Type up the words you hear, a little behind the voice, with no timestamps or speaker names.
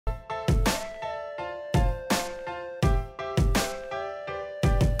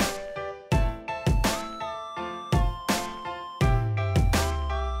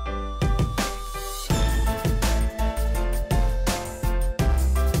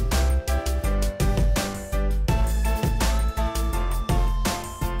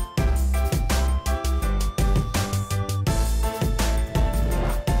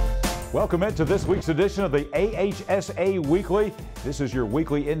Welcome into this week's edition of the AHSAA Weekly. This is your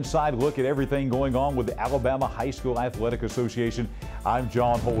weekly inside look at everything going on with the Alabama High School Athletic Association. I'm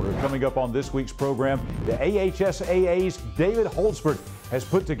John Holder. Coming up on this week's program, the AHSAA's David Holtzberg has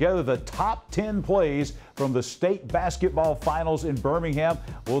put together the top 10 plays from the state basketball finals in Birmingham.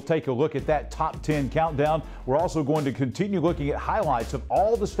 We'll take a look at that top 10 countdown. We're also going to continue looking at highlights of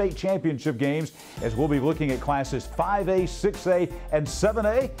all the state championship games, as we'll be looking at classes 5A, 6A, and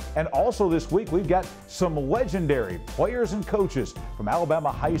 7A. And also this week, we've got some legendary players and coaches from Alabama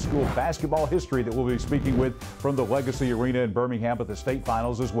high school basketball history that we'll be speaking with from the Legacy Arena in Birmingham at the state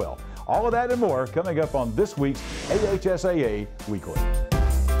finals as well. All of that and more coming up on this week's AHSAA Weekly.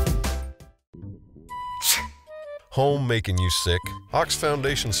 Home making you sick? Ox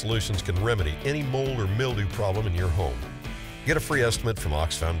Foundation Solutions can remedy any mold or mildew problem in your home. Get a free estimate from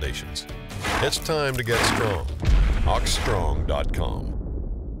Ox Foundations. It's time to get strong. oxstrong.com.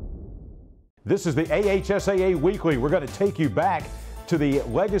 This is the AHSAA Weekly. We're going to take you back to the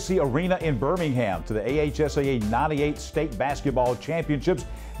Legacy Arena in Birmingham, to the AHSAA 98 State Basketball Championships.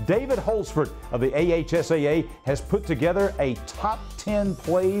 David Holtzberg of the AHSAA has put together a top 10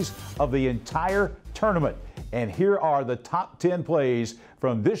 plays of the entire tournament. And here are the top 10 plays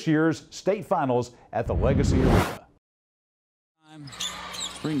from this year's state finals at the Legacy Arena.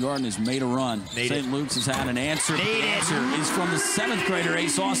 Spring Garden has made a run. St. Luke's has had an answer. The answer is from the 7th grader,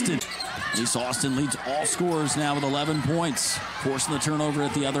 Ace Austin. Ace Austin leads all scorers now with 11 points, forcing the turnover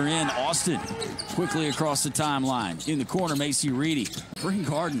at the other end. Austin quickly across the timeline. In the corner, Macy Reedy. Spring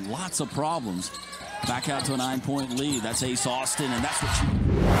Garden, lots of problems. Back out to a 9-point lead. That's Ace Austin, and that's what you...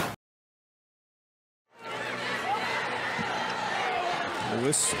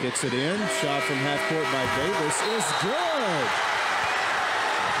 Lewis gets it in. Shot from half court by Davis is good.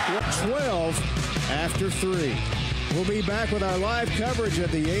 12 after 3. We'll be back with our live coverage of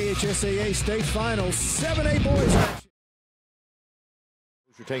the AHSAA State Finals 7A boys action.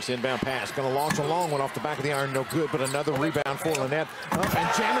 Takes the inbound pass. Going to launch a long one off the back of the iron. No good, but another rebound for Lynette. Up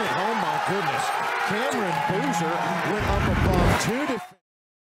and jamming it home. My goodness. Cameron Boozer went up above 2 defenders.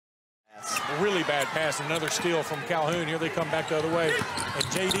 Really bad pass, another steal from Calhoun. Here they come back the other way, and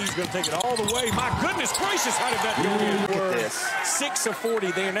JD's going to take it all the way. My goodness gracious, how did that go in? Look at this. 6 of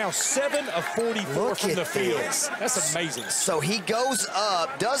 40. They are now 7 of 44 from the field. That's amazing. So he goes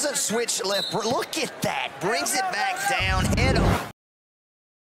up, doesn't switch left. Look at that. Brings it back down, head on.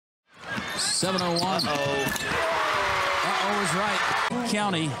 7:01. Uh-oh is right.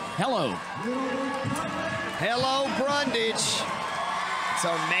 County, hello. Hello, Brundage. So,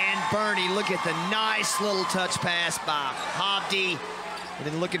 man, Bernie, look at the nice little touch pass by Hobdy. I've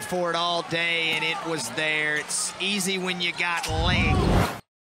been looking for it all day, and it was there. It's easy when you got leg.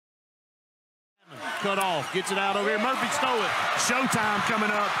 Cut off, gets it out over here. Murphy stole it. Showtime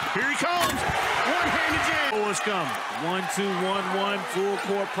coming up. Here he comes. One-handed jam. Oh, it's coming. 1-2-1-1. Full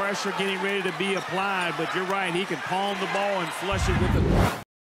court pressure getting ready to be applied. But you're right, he can palm the ball and flush it with the...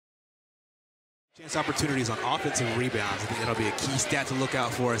 Chance opportunities on offensive rebounds. I think that'll be a key stat to look out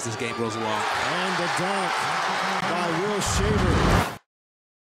for as this game goes along. And the dunk by Will Shaver.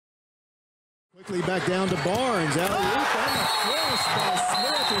 Quickly back down to Barnes. Alley-oop on the cross by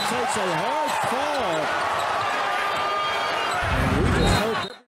Smith, who takes a hard fall. And we just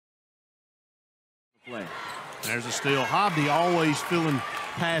hope... Play. There's a steal. Hobby always filling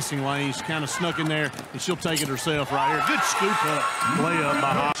passing lanes, kind of snuck in there, and she'll take it herself right here. Good scoop up, layup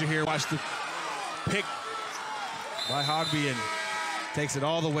by Hobby. Here, watch the pick by Hogby and takes it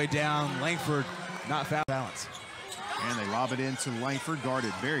all the way down. Langford not foul balance. And they lob it into Langford,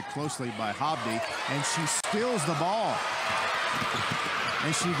 guarded very closely by Hobby, and she steals the ball.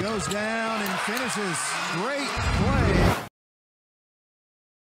 And she goes down and finishes. Great play.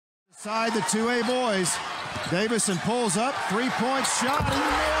 Inside the 2A boys. Davison pulls up, 3-point shot, he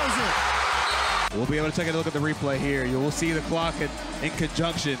nails it. We'll be able to take a look at the replay here. You will see the clock in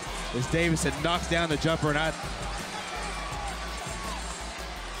conjunction as Davison knocks down the jumper, and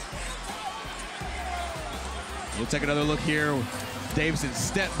we'll take another look here. Davison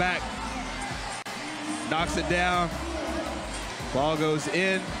step back, knocks it down. Ball goes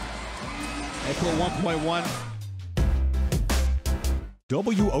in. They put 1.1.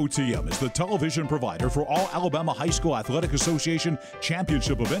 WOTM is the television provider for all Alabama High School Athletic Association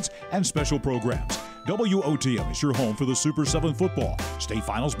championship events and special programs. WOTM is your home for the Super 7 football, state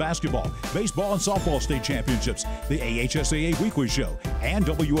finals basketball, baseball and softball state championships, the AHSAA Weekly Show, And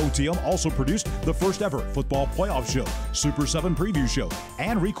WOTM also produced the first ever football playoff show, Super 7 preview show,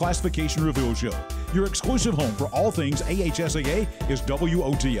 and reclassification reveal show. Your exclusive home for all things AHSAA is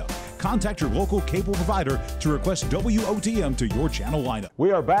WOTM. Contact your local cable provider to request WOTM to your channel lineup.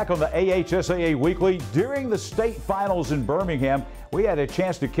 We are back on the AHSAA Weekly. During the state finals in Birmingham, we had a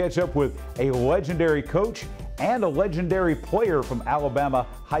chance to catch up with a legendary coach and a legendary player from Alabama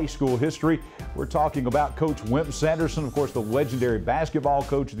high school history. We're talking about Coach Wimp Sanderson, of course, the legendary basketball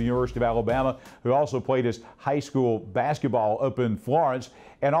coach of the University of Alabama, who also played his high school basketball up in Florence,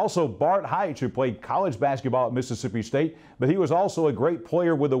 and also Bart Heitch, who played college basketball at Mississippi State, but he was also a great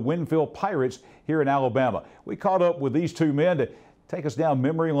player with the Winfield Pirates here in Alabama. We caught up with these two men to take us down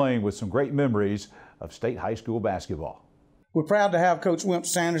memory lane with some great memories of state high school basketball. We're proud to have Coach Wimp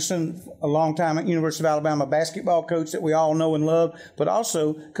Sanderson, a longtime at University of Alabama basketball coach that we all know and love, but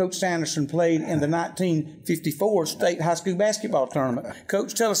also Coach Sanderson played in the 1954 state high school basketball tournament.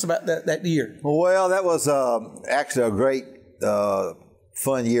 Coach, tell us about that year. Well, that was actually a great,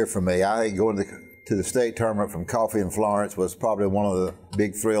 fun year for me. I think going to the state tournament from Coffee in Florence was probably one of the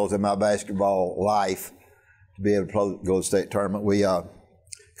big thrills in my basketball life, to be able to go to the state tournament. We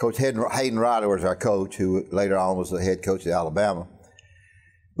Coach Hayden Ryder was our coach, who later on was the head coach at Alabama.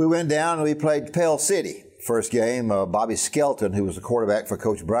 We went down and we played Pell City. First game, Bobby Skelton, who was the quarterback for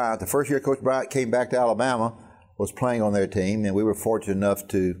Coach Bryant. The first year Coach Bryant came back to Alabama, was playing on their team, and we were fortunate enough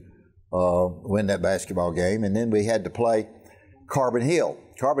to win that basketball game. And then we had to play Carbon Hill.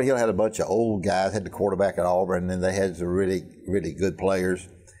 Carbon Hill had a bunch of old guys, had the quarterback at Auburn, and they had some really, really good players.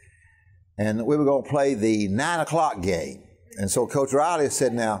 And we were going to play the 9 o'clock game. And so Coach Riley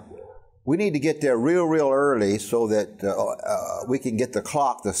said, now, we need to get there real, real early so that we can get the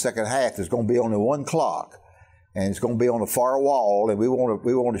clock the second half. There's going to be only one clock, and it's going to be on the far wall, and we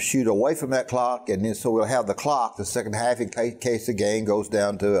want to shoot away from that clock, and then so we'll have the clock the second half in case the game goes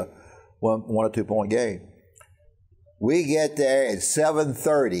down to a one or 2 point game. We get there at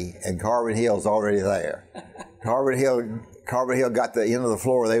 7:30, and Carbon Hill's already there. Carbon Hill got the end of the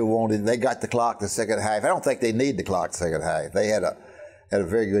floor they wanted. They got the clock the second half. I don't think they need the clock the second half. They had a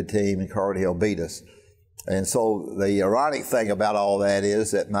very good team, and Carbon Hill beat us. And so the ironic thing about all that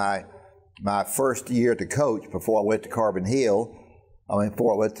is that my first year to coach before I went to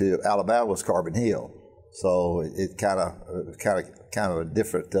before I went to Alabama was Carbon Hill. So it kind of a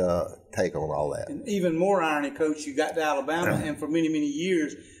different take on all that. And even more irony, Coach, you got to Alabama, and for many, many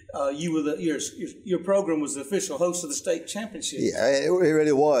years, you were your program was the official host of the state championship. Yeah, it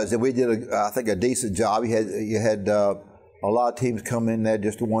really was, and we did I think a decent job. You had a lot of teams come in there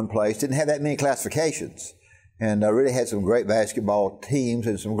just to one place. Didn't have that many classifications, and really had some great basketball teams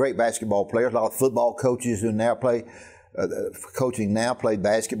and some great basketball players. A lot of football coaches who now play coaching now played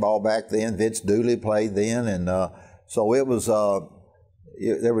basketball back then. Vince Dooley played then, and so it was.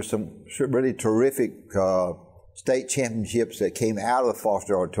 There were some really terrific state championships that came out of the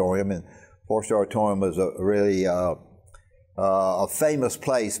Foster Auditorium, and Foster Auditorium was a really a famous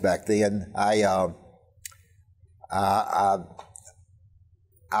place back then. I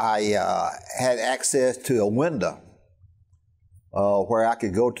had access to a window where I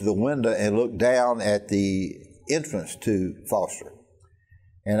could go to the window and look down at the entrance to Foster.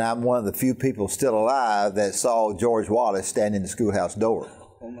 And I'm one of the few people still alive that saw George Wallace standing in the schoolhouse door,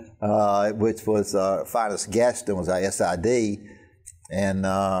 which was Finest Gaston was our SID, and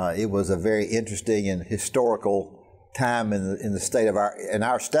it was a very interesting and historical time in the state of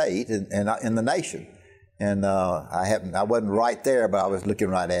our state and in the nation. And I wasn't right there, but I was looking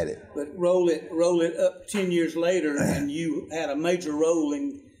right at it. But roll it up 10 years later, and you had a major role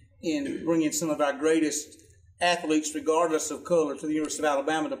in bringing some of our greatest athletes, regardless of color, to the University of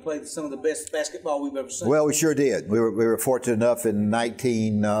Alabama to play some of the best basketball we've ever seen. Well, we sure did. We were fortunate enough in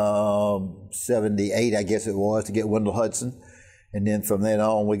 1978, I guess it was, to get Wendell Hudson. And then from then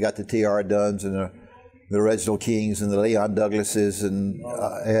on, we got the T.R. Dunns and the Reginald Kings and the Leon Douglases, and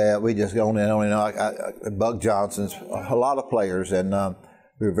we just go on and on. Bug Johnsons, a lot of players. And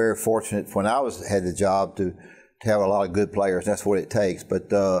we were very fortunate when I had the job to have a lot of good players. That's what it takes.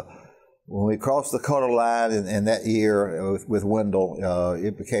 But when we crossed the color line in that year with Wendell,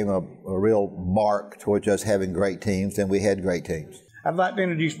 it became a real mark towards us having great teams, and we had great teams. I'd like to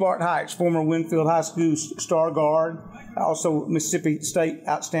introduce Bart Heitch, former Winfield High School star guard, also Mississippi State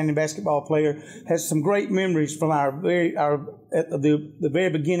outstanding basketball player. Has some great memories from the very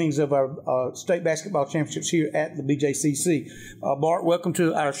beginnings of our state basketball championships here at the BJCC. Bart, welcome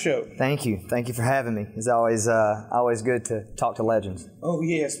to our show. Thank you for having me. It's always good to talk to legends. Oh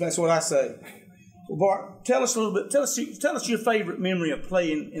yes, that's what I say. Well, Bart, tell us a little bit. Tell us your favorite memory of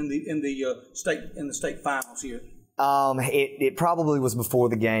playing in the state finals here. It probably was before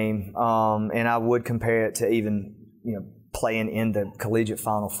the game, and I would compare it to even, playing in the collegiate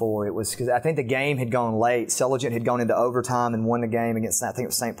Final Four. It was because I think the game had gone late. Selligent had gone into overtime and won the game against, I think it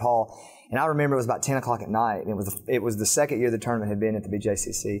was St. Paul. And I remember it was about 10 o'clock at night. And it was the second year the tournament had been at the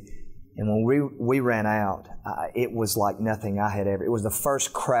BJCC. And when we ran out, it was like nothing I had ever. It was the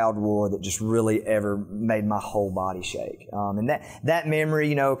first crowd roar that just really ever made my whole body shake. And that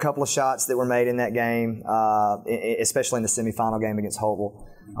memory, a couple of shots that were made in that game, especially in the semifinal game against Holtville.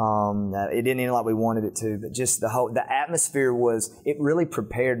 It didn't end like we wanted it to, but just the atmosphere it really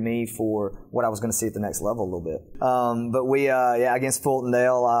prepared me for what I was going to see at the next level a little bit. But we, against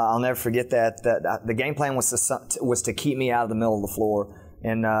Fultondale, I'll never forget that the game plan was to keep me out of the middle of the floor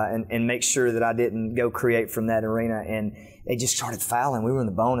and make sure that I didn't go create from that arena. And they just started fouling. We were in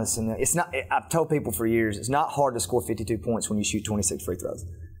the bonus, and I've told people for years, it's not hard to score 52 points when you shoot 26 free throws.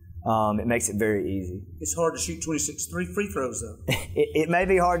 It makes it very easy. It's hard to shoot 26 free throws, though. it may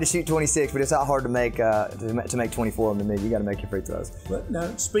be hard to shoot 26, but it's not hard to make 24 of them. You got to make your free throws. But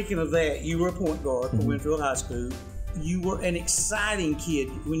now, speaking of that, you were a point guard for Winfield High School. You were an exciting kid.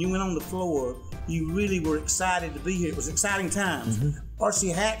 When you went on the floor, you really were excited to be here. It was exciting times. R.C.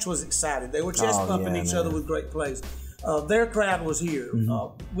 Hatch was excited. They were chest pumping each other with great plays. Their crowd was here.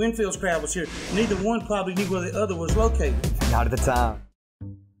 Winfield's crowd was here. Neither one probably knew where the other was located. Not at the time.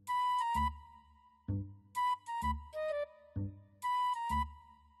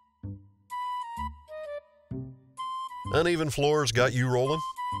 Uneven floors got you rolling?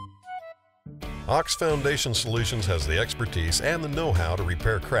 AHSAA Foundation Solutions has the expertise and the know-how to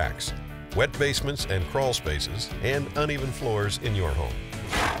repair cracks, wet basements and crawl spaces, and uneven floors in your home.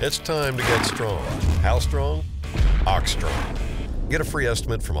 It's time to get strong. How strong? AHSAA Strong. Get a free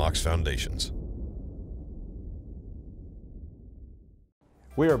estimate from AHSAA Foundations.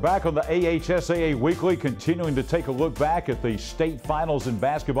 We are back on the AHSAA Weekly, continuing to take a look back at the state finals in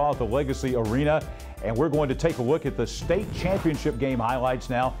basketball at the Legacy Arena. And we're going to take a look at the state championship game highlights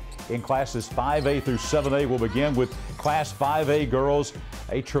now in classes 5A through 7A. We'll begin with Class 5A girls.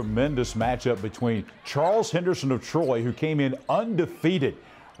 A tremendous matchup between Charles Henderson of Troy, who came in undefeated,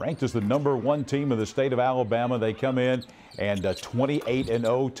 ranked as the #1 team in the state of Alabama. They come in and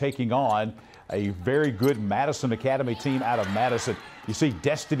 28-0, taking on a very good Madison Academy team out of Madison. You see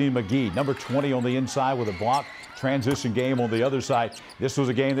Destiny McGee, number 20 on the inside with a block. Transition game on the other side. This was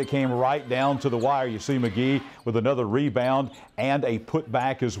a game that came right down to the wire. You see McGee with another rebound and a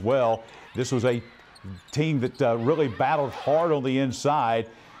putback as well. This was a team that really battled hard on the inside.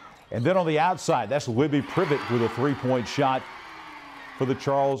 And then on the outside, that's Libby Privet with a three-point shot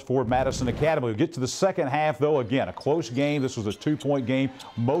for Madison Academy. We'll get to the second half, though. Again, a close game. This was a two-point game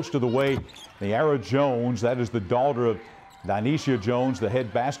most of the way. Niara Jones, that is the daughter of Dinesha Jones, the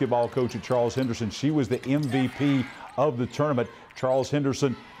head basketball coach at Charles Henderson. She was the MVP of the tournament. Charles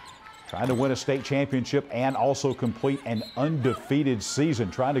Henderson trying to win a state championship and also complete an undefeated season,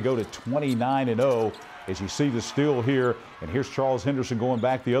 trying to go to 29-0. As you see the steal here, and here's Charles Henderson going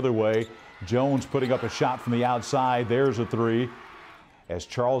back the other way. Jones putting up a shot from the outside. There's a three. As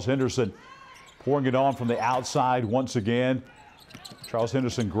Charles Henderson pouring it on from the outside once again. Charles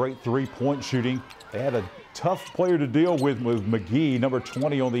Henderson, great three-point shooting. They had a tough player to deal with McGee, number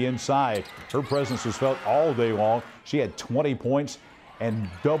 20 on the inside. Her presence was felt all day long. She had 20 points and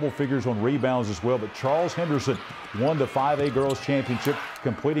double figures on rebounds as well. But Charles Henderson won the 5A Girls Championship,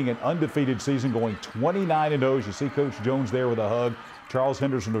 completing an undefeated season, going 29-0. As you see Coach Jones there with a hug. Charles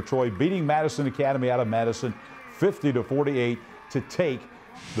Henderson of Troy beating Madison Academy out of Madison 50-48 to take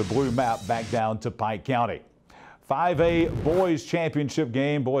the blue map back down to Pike County. 5A Boys Championship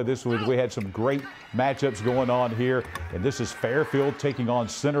game. Boy, we had some great matchups going on here. And this is Fairfield taking on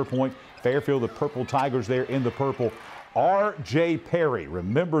Center Point. Fairfield, the Purple Tigers there in the purple. R.J. Perry,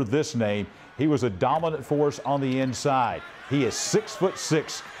 remember this name. He was a dominant force on the inside. He is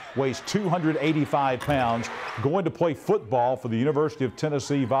 6'6", weighs 285 pounds, going to play football for the University of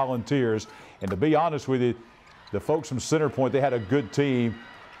Tennessee Volunteers. And to be honest with you, the folks from Center Point, they had a good team,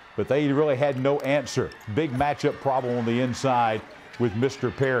 but they really had no answer. Big matchup problem on the inside with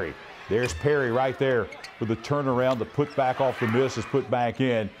Mr. Perry. There's Perry right there with the turnaround. The put back off the miss is put back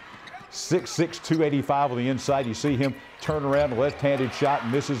in. 6'6", 285 on the inside. You see him turn around, left-handed shot,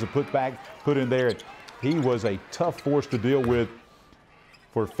 misses the put back, put in there. He was a tough force to deal with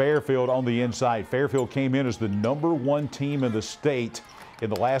for Fairfield on the inside. Fairfield came in as the #1 team in the state in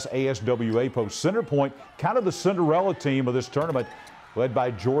the last ASWA post. Center Point, kind of the Cinderella team of this tournament, led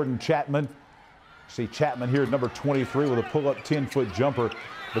by Jordan Chapman. See Chapman here at number 23 with a pull-up 10-foot jumper.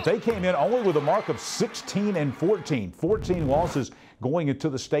 But they came in only with a mark of 16-14. 14 losses going into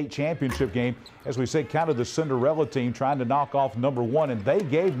the state championship game. As we said, kind of the Cinderella team trying to knock off number 1, and they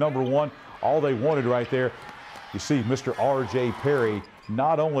gave number 1 all they wanted right there. You see Mr. R.J. Perry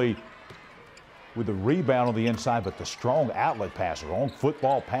not only with the rebound on the inside, but the strong outlet pass, long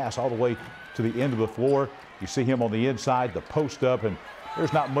football pass all the way to the end of the floor. You see him on the inside, the post up, and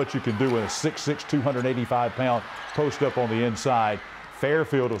there's not much you can do in a 6'6", 285-pound post up on the inside.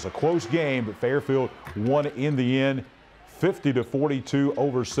 Fairfield, it was a close game, but Fairfield won in the end, 50-42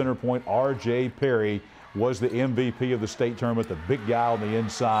 over Center Point. R.J. Perry was the MVP of the state tournament, the big guy on the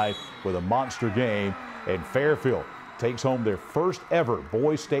inside with a monster game. And Fairfield takes home their first ever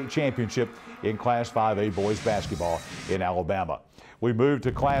boys state championship in Class 5A boys basketball in Alabama. We moved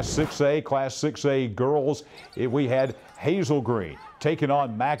to Class 6A. Class 6A girls, we had Hazel Green taking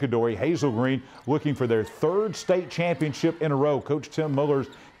on McAdory. Hazel Green looking for their 3rd state championship in a row. Coach Tim Miller's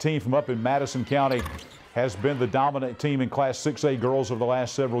team from up in Madison County has been the dominant team in Class 6A girls over the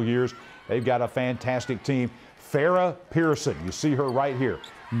last several years. They've got a fantastic team. Farrah Pearson, you see her right here,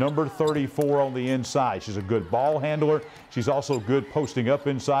 number 34 on the inside. She's a good ball handler. She's also good posting up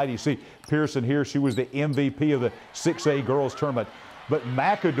inside. You see Pearson here, she was the MVP of the 6A girls tournament. But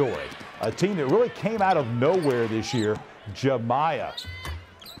McAdory, a team that really came out of nowhere this year, Jemiah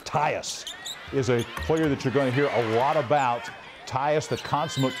Tyus is a player that you're going to hear a lot about. Tyus, the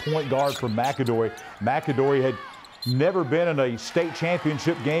consummate point guard for McAdory. McAdory had never been in a state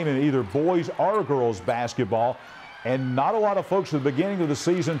championship game in either boys or girls basketball, and not a lot of folks at the beginning of the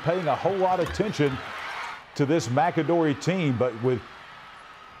season paying a whole lot of attention to this McAdory team. But with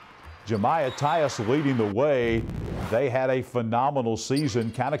Jemiah Tyus leading the way, they had a phenomenal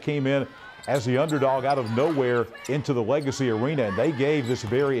season, kind of came in as the underdog out of nowhere into the Legacy Arena, and they gave this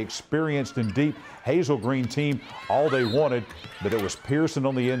very experienced and deep Hazel Green team all they wanted. But it was Pearson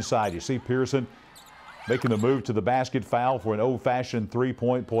on the inside. You see Pearson making the move to the basket, foul for an old-fashioned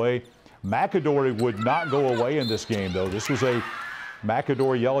three-point play. McAdory would not go away in this game, though. This was a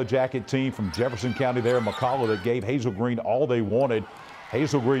McAdory Yellow Jacket team from Jefferson County there in McCalla that gave Hazel Green all they wanted.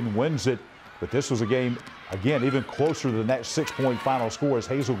 Hazel Green wins it, but this was a game, again, even closer than that 6-point final score as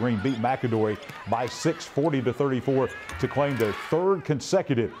Hazel Green beat McAdory by 6, 40-34 to claim their 3rd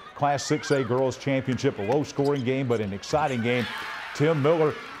consecutive Class 6A girls championship. A low-scoring game, but an exciting game. Tim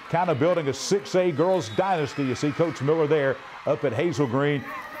Miller kind of building a 6A girls dynasty. You see Coach Miller there up at Hazel Green.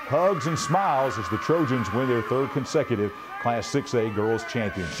 Hugs and smiles as the Trojans win their 3rd consecutive Class 6A girls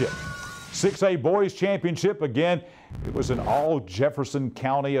championship. 6A boys championship, again, it was an all Jefferson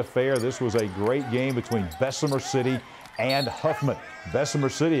County affair. This was a great game between Bessemer City and Huffman. Bessemer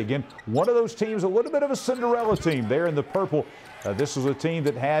City, again, one of those teams, a little bit of a Cinderella team there in the purple. This was a team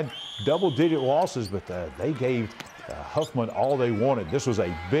that had double-digit losses, but they gave Huffman all they wanted. This was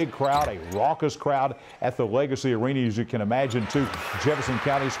a big crowd, a raucous crowd at the Legacy Arena, as you can imagine. 2 Jefferson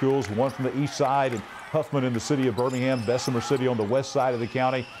County schools, one from the east side, and Huffman in the city of Birmingham, Bessemer City on the west side of the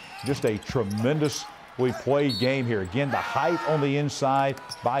county. Just a tremendously played game here. Again, the height on the inside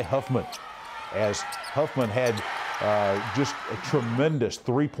by Huffman, as Huffman had just a tremendous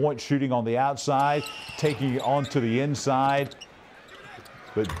three-point shooting on the outside, taking it onto the inside.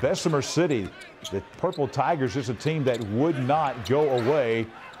 But Bessemer City, the Purple Tigers, is a team that would not go away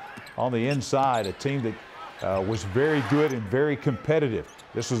on the inside, a team that was very good and very competitive.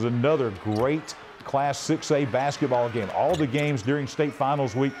 This was another great Class 6A basketball game. All the games during state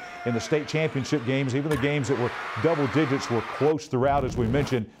finals week in the state championship games, even the games that were double digits, were close throughout, as we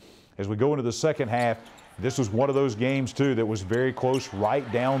mentioned. As we go into the second half, this was one of those games, too, that was very close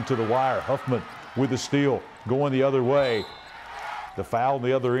right down to the wire. Huffman with the steal going the other way. The foul on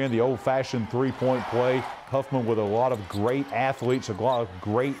the other end, the old-fashioned three-point play. Huffman with a lot of great athletes, a lot of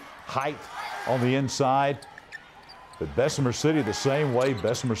great height on the inside. But Bessemer City the same way.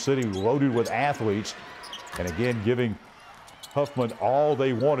 Bessemer City loaded with athletes, and again giving Huffman all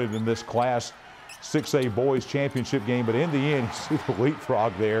they wanted in this Class 6A boys championship game. But in the end, you see the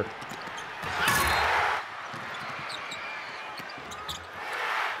leapfrog there.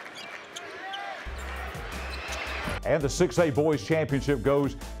 And the 6A boys championship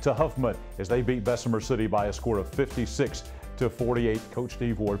goes to Huffman as they beat Bessemer City by a score of 56-48. Coach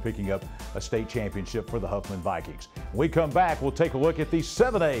Steve Ward picking up a state championship for the Huffman Vikings. When we come back, we'll take a look at the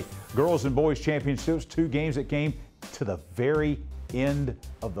 7A girls and boys championships. 2 games that came to the very end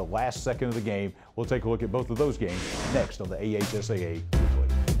of the last second of the game. We'll take a look at both of those games next on the AHSAA Weekly.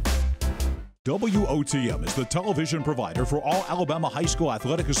 WOTM is the television provider for all Alabama High School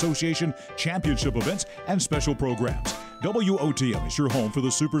Athletic Association championship events and special programs. WOTM is your home for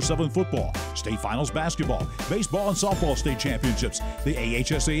the Super 7 football, state finals basketball, baseball, and softball state championships, the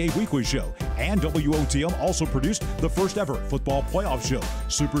AHSAA Weekly Show, and WOTM also produced the first ever football playoff show,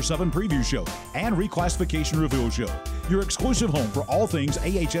 Super 7 Preview Show, and Reclassification Reveal Show. Your exclusive home for all things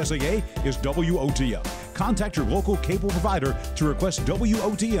AHSAA is WOTM. Contact your local cable provider to request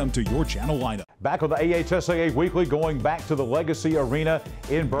WOTM to your channel lineup. Back on the AHSAA Weekly, going back to the Legacy Arena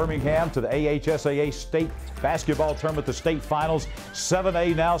in Birmingham to the AHSAA State Basketball Tournament, the state finals.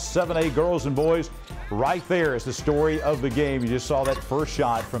 7A now, 7A girls and boys. Right there is the story of the game. You just saw that first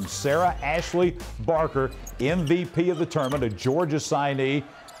shot from Sarah Ashley Barker, MVP of the tournament, a Georgia signee.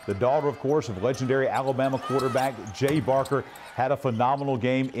 The daughter, of course, of legendary Alabama quarterback Jay Barker, had a phenomenal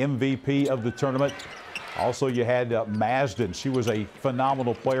game, MVP of the tournament. Also, you had Masden. She was a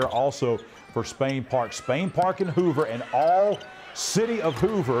phenomenal player also for Spain Park. Spain Park and Hoover, an all-city of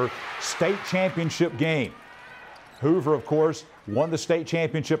Hoover state championship game. Hoover, of course, won the state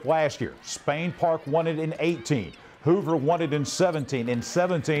championship last year. Spain Park won it in 18. Hoover won it in 17. In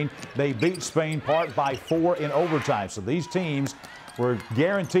 17, they beat Spain Park by 4 in overtime. So these teams were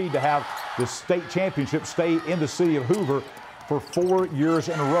guaranteed to have the state championship stay in the city of Hoover for 4 years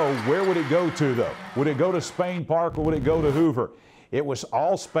in a row. Where would it go to, though? Would it go to Spain Park or would it go to Hoover? It was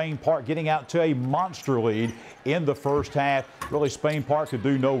all Spain Park getting out to a monster lead in the first half. Really, Spain Park could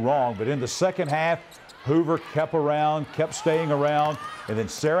do no wrong. But in the second half, Hoover kept around, kept staying around, and then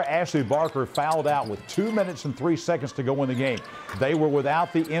Sarah Ashley Barker fouled out with 2 minutes and 3 seconds to go in the game. They were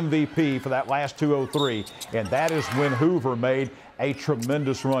without the MVP for that last 2:03, and that is when Hoover made a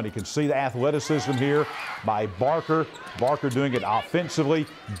tremendous run. You can see the athleticism here by Barker. Barker doing it offensively,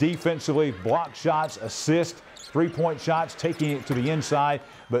 defensively, block shots, assist, three-point shots, taking it to the inside,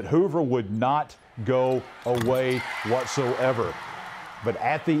 but Hoover would not go away whatsoever. But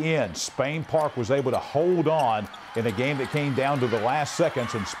at the end, Spain Park was able to hold on in a game that came down to the last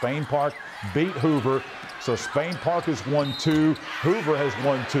seconds, and Spain Park beat Hoover. So Spain Park has won 2, Hoover has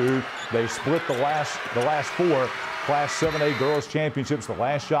won 2. They split the last 4 Class 7A Girls Championships. The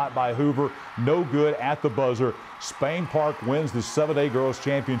last shot by Hoover, no good at the buzzer. Spain Park wins the 7A Girls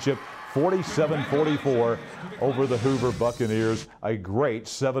Championship 47-44 over the Hoover Buccaneers. A great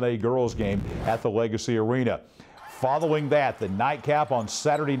 7A girls game at the Legacy Arena. Following that, the nightcap on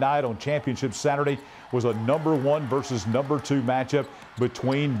Saturday night on Championship Saturday was a #1 versus #2 matchup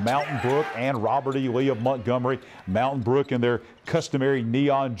between Mountain Brook and Robert E. Lee of Montgomery. Mountain Brook in their customary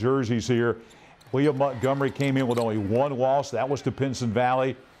neon jerseys here. Lee of Montgomery came in with only 1 loss. That was to Pinson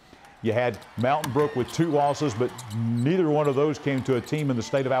Valley. You had Mountain Brook with 2 losses, but neither one of those came to a team in the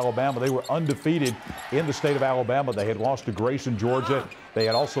state of Alabama. They were undefeated in the state of Alabama. They had lost to Grayson, Georgia. They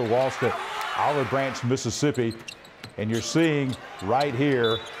had also lost to Olive Branch, Mississippi. And you're seeing right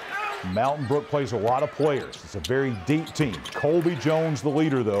here, Mountain Brook plays a lot of players. It's a very deep team. Colby Jones, the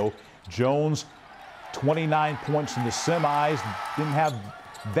leader, though. Jones, 29 points in the semis. Didn't have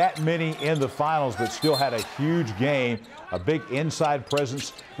that many in the finals, but still had a huge game. A big inside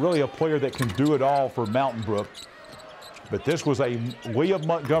presence. Really a player that can do it all for Mountain Brook. But this was a Lee of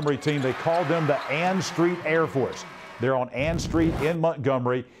Montgomery team. They called them the Ann Street Air Force. They're on Ann Street in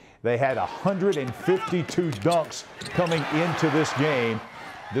Montgomery. They had 152 dunks coming into this game.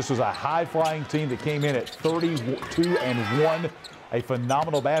 This was a high-flying team that came in at 32-1, a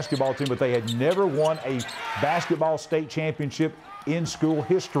phenomenal basketball team, but they had never won a basketball state championship in school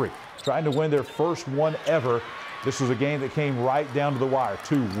history, trying to win their first one ever. This was a game that came right down to the wire.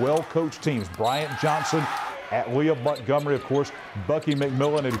 2 well-coached teams. Bryant Johnson at Lee of Montgomery, of course. Bucky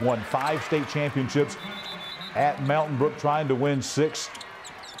McMillan had won 5 state championships at Mountain Brook, trying to win 6.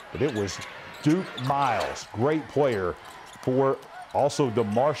 But it was Duke Miles, great player for also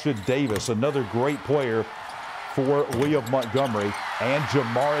DeMarsha Davis, another great player for Lee of Montgomery, and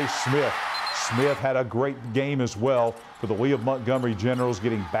Jamari Smith. Smith had a great game as well for the Lee of Montgomery Generals,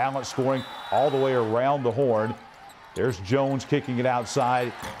 getting balanced scoring all the way around the horn. There's Jones kicking it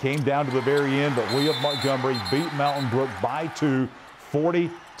outside. Came down to the very end, but Lee of Montgomery beat Mountain Brook by 2,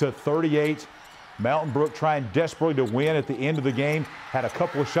 40-38. Mountain Brook trying desperately to win at the end of the game. Had a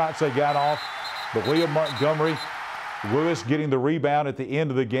couple of shots they got off, but Lee of Montgomery, Lewis getting the rebound at the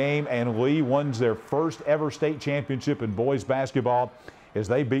end of the game, and Lee wins their first ever state championship in boys basketball as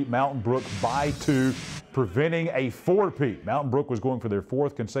they beat Mountain Brook by 2, preventing a 4-peat. Mountain Brook was going for their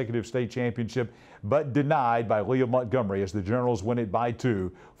 4th consecutive state championship, but denied by Lee of Montgomery as the Generals win it by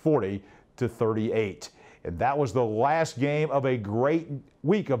 2, 40-38. And that was the last game of a great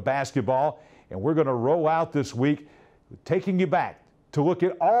week of basketball. And we're going to roll out this week, taking you back to look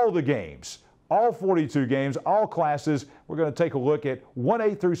at all the games, all 42 games, all classes. We're going to take a look at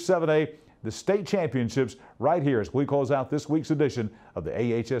 1A through 7A the state championships right here as we close out this week's edition of the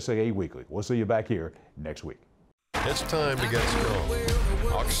AHSAA Weekly. We'll see you back here next week. It's time to get strong.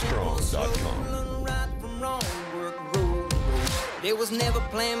 HawkStrong.com. There was never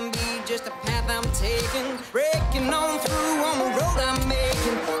plan B, just a path I'm taking. Breaking on through on the road I'm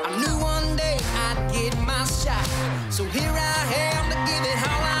making. I knew one day I'd get my shot. So here I am to give it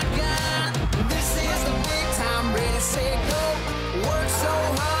all I got. This is the big time, ready, set, go. Work so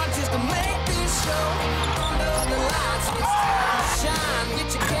hard just to make this show. Under the lights, it's time to shine.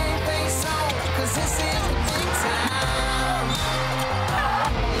 Get your game face on, cause this is the big time.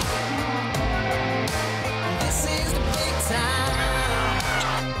 This is the big time.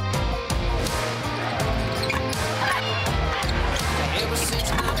 Ever since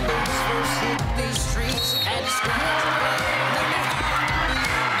my boots first hit these streets, had to scratch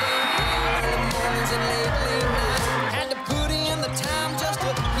early mornings and late nights. Had to put in the time just to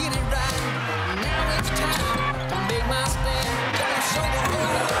get it right. Now it's time to make my stand. Gonna show the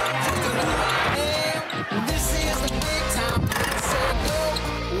world just who I am. This is the big time. Say go.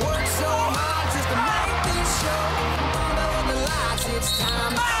 Work so hard just to make this show. Under the lights, it's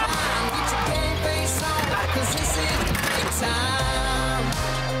time to shine. Get your game face on, cause this is the big time.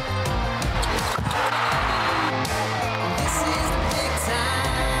 This is the big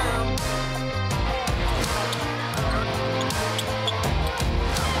time.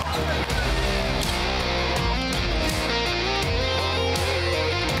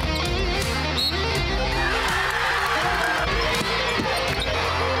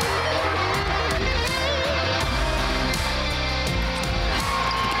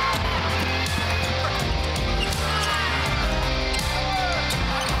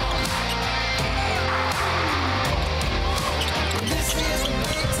 This is the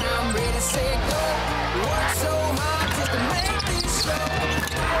big time, ready, set, go. Work so hard just to make this show.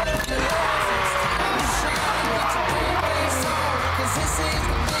 Under the lights, it's time to shine. Get your big face on, cause this is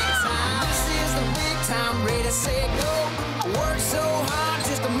the big time. This is the big time, ready, set, go. Work so hard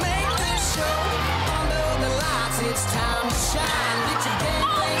just to make this show. Under the lights, it's time to shine. Get your game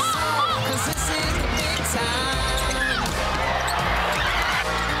face on, cause this is the big time.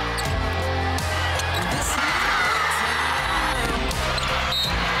 This is the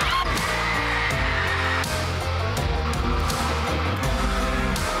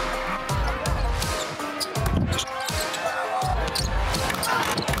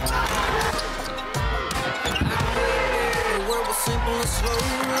big time. The world was simple and slow,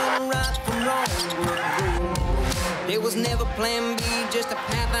 learn right from wrong. There was never plan B, just a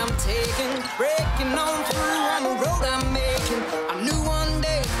path I'm taking. Breaking on through on the road I'm making. I knew one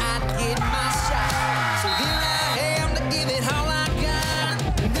day I'd get my shot. So here I am to give it all I got.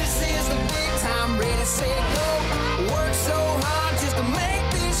 This is the big time, ready, set, go. Work so hard just to make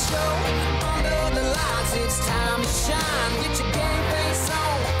this show. Under the lights, it's time to shine. Get your game face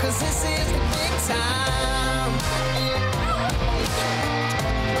on, cause this is the big time.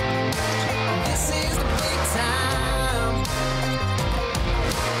 This is the big time.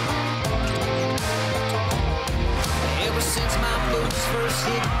 Ever since my boots first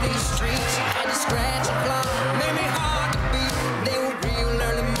hit these streets, had to scratch and claw, made me hard to beat. They were real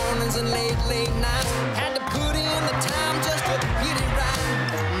early mornings and late nights. Had to put in the time just to get it right.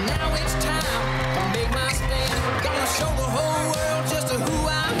 Now it's time to make my stand. Gonna show the whole world just who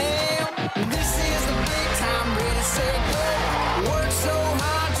I am. This is the big time, ready, set, go. Work so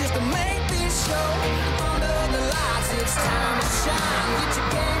hard just to make this show. Under the lights, it's time to shine. Get your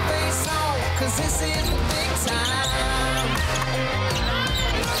game face on, cause this is the big time.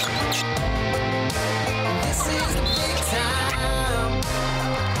 This is the big time.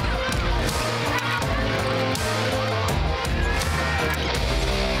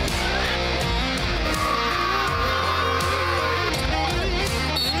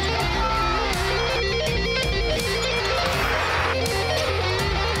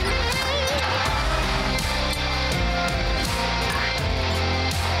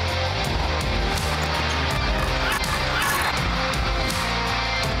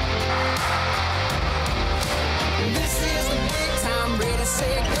 This is the big time, ready,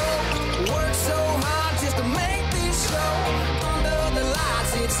 set, go. Work so hard just to make this show. Under the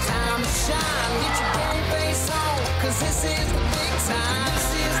lights, it's time to shine. Get your game face on, cause this is the big time. This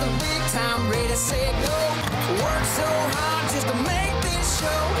is the big time, ready, set, go. Work so hard just to make this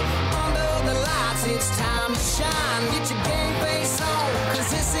show. Under the lights, it's time to shine. Get your game face on, cause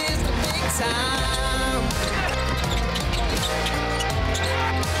this is the big time.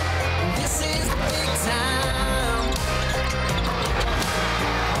 This is the big time.